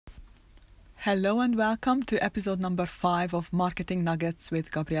Hello and welcome to episode number 5 of Marketing Nuggets with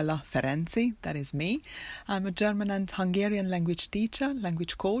Gabriella Ferenci. That is me. I'm a German and Hungarian language teacher,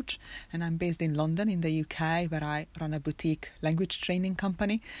 language coach, and I'm based in London in the UK, where I run a boutique language training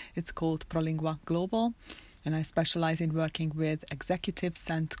company. It's called ProLingua Global. And I specialize in working with executives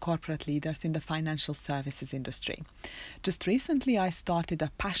and corporate leaders in the financial services industry. Just recently, I started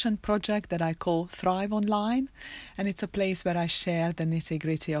a passion project that I call Thrive Online, and it's a place where I share the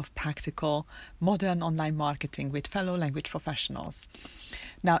nitty-gritty of practical, modern online marketing with fellow language professionals.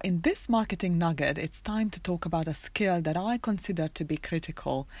 Now, in this marketing nugget, it's time to talk about a skill that I consider to be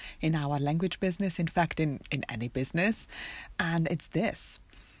critical in our language business, in fact, in any business, and it's this.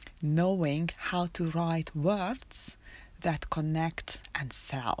 Knowing how to write words that connect and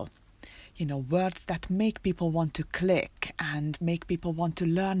sell. Words that make people want to click and make people want to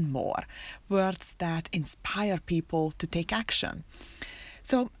learn more. Words that inspire people to take action.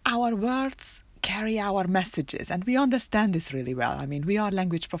 So our words carry our messages, and we understand this really well. I mean, we are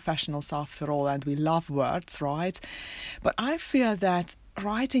language professionals after all, and we love words, right? But I feel that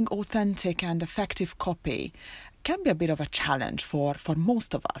writing authentic and effective copy can be a bit of a challenge for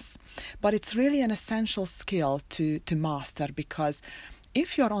most of us. But it's really an essential skill to master, because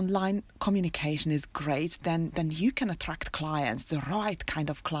if your online communication is great, then you can attract clients, the right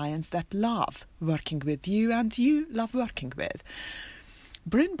kind of clients that love working with you and you love working with.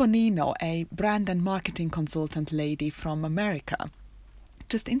 Bryn Bonino, a brand and marketing consultant lady from America,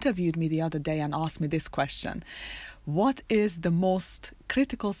 just interviewed me the other day and asked me this question. What is the most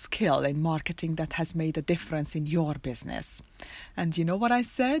critical skill in marketing that has made a difference in your business? And you know what I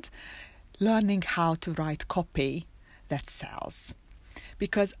said? Learning how to write copy that sells.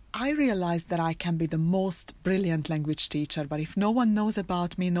 Because I realized that I can be the most brilliant language teacher, but if no one knows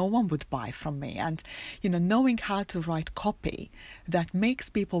about me, no one would buy from me. And, knowing how to write copy that makes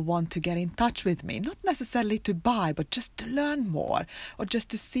people want to get in touch with me, not necessarily to buy, but just to learn more or just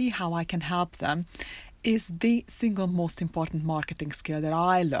to see how I can help them, is the single most important marketing skill that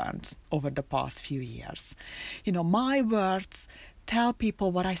I learned over the past few years. My words tell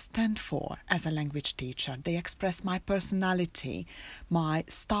people what I stand for as a language teacher. They express my personality, my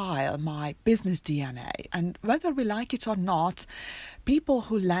style, my business DNA. And whether we like it or not, people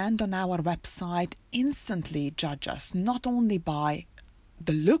who land on our website instantly judge us, not only by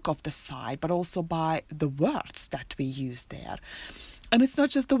the look of the site, but also by the words that we use there. And it's not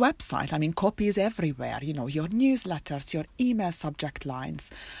just the website. I mean, copy is everywhere. Your newsletters, your email subject lines,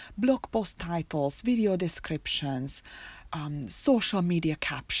 blog post titles, video descriptions, social media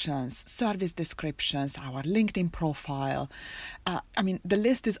captions, service descriptions, our LinkedIn profile. The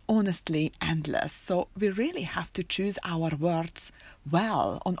list is honestly endless. So we really have to choose our words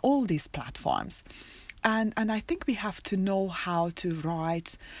well on all these platforms. And I think we have to know how to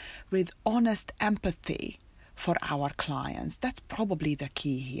write with honest empathy for our clients. That's probably the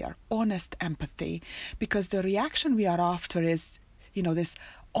key here, honest empathy, because the reaction we are after is, this,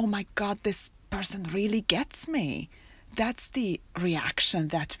 oh my God, this person really gets me. That's the reaction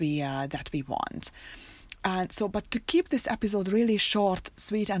that we want. And so, but to keep this episode really short,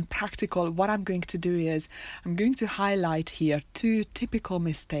 sweet and practical, what I'm going to do is I'm going to highlight here 2 typical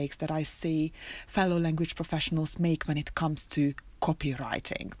mistakes that I see fellow language professionals make when it comes to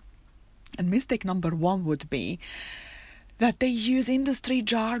copywriting. And mistake number 1 would be that they use industry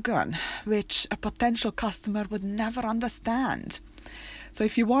jargon, which a potential customer would never understand. So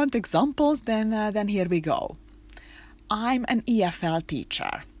if you want examples, then here we go. I'm an EFL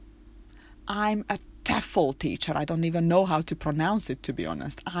teacher. I'm a TEFL teacher. I don't even know how to pronounce it, to be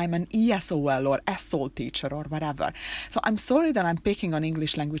honest. I'm an ESOL or ESOL teacher or whatever. So I'm sorry that I'm picking on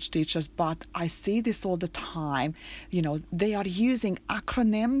English language teachers, but I see this all the time. They are using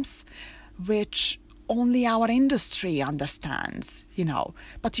acronyms which only our industry understands,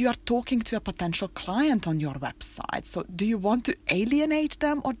 but you are talking to a potential client on your website. So do you want to alienate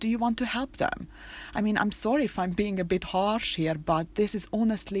them or do you want to help them? I'm sorry if I'm being a bit harsh here, but this is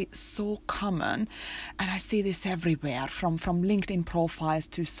honestly so common. And I see this everywhere, from LinkedIn profiles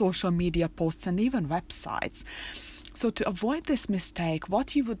to social media posts and even websites. So to avoid this mistake,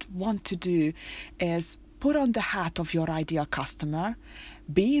 what you would want to do is put on the hat of your ideal customer,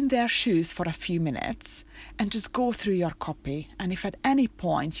 be in their shoes for a few minutes, and just go through your copy. And if at any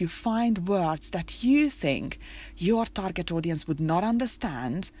point you find words that you think your target audience would not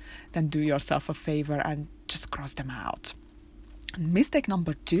understand, then do yourself a favor and just cross them out. And mistake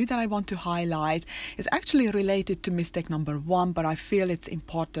number 2 that I want to highlight is actually related to mistake number 1, but I feel it's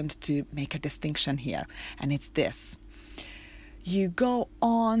important to make a distinction here. And it's this. You go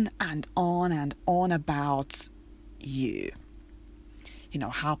on and on and on about you.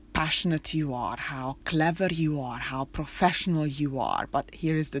 how passionate you are, how clever you are, how professional you are. But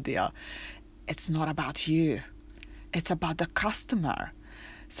here is the deal. It's not about you. It's about the customer.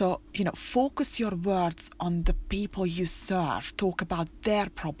 So, focus your words on the people you serve. Talk about their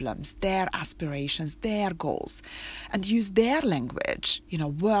problems, their aspirations, their goals, and use their language,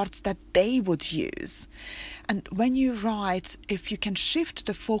 words that they would use. And when you write, if you can shift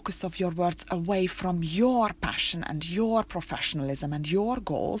the focus of your words away from your passion and your professionalism and your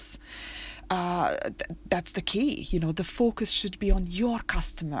goals, that's the key. The focus should be on your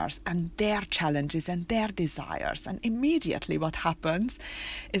customers and their challenges and their desires. And immediately what happens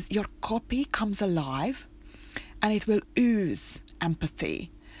is your copy comes alive and it will ooze empathy.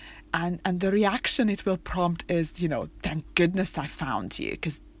 And the reaction it will prompt is, thank goodness I found you,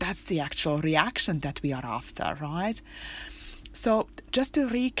 because that's the actual reaction that we are after, right? So just to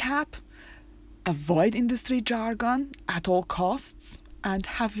recap, avoid industry jargon at all costs, and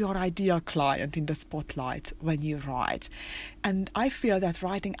have your ideal client in the spotlight when you write. And I feel that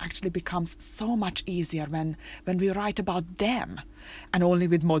writing actually becomes so much easier when we write about them and only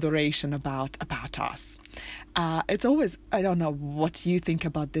with moderation about us. It's always, I don't know what you think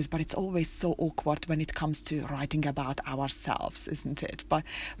about this, but it's always so awkward when it comes to writing about ourselves, isn't it? But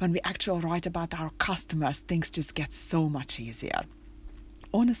when we actually write about our customers, things just get so much easier.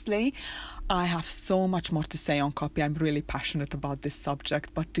 Honestly, I have so much more to say on copy. I'm really passionate about this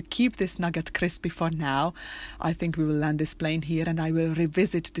subject, but to keep this nugget crispy for now, I think we will land this plane here and I will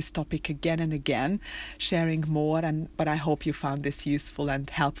revisit this topic again and again, sharing more. But I hope you found this useful and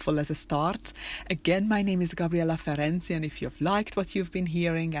helpful as a start. Again, my name is Gabriella Ferenzi, and if you've liked what you've been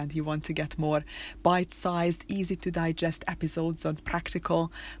hearing and you want to get more bite-sized, easy to digest episodes on practical,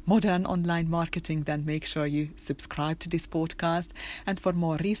 modern online marketing, then make sure you subscribe to this podcast. And for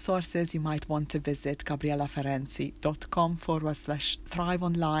more resources, you might want to visit gabriellaferenzi.com/thrive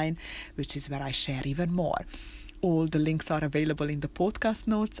online, which is where I share even more. All the links are available in the podcast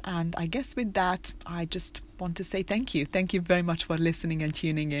notes. And I guess with that, I just want to say thank you. Thank you very much for listening and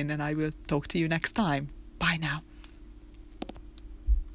tuning in, and I will talk to you next time. Bye now.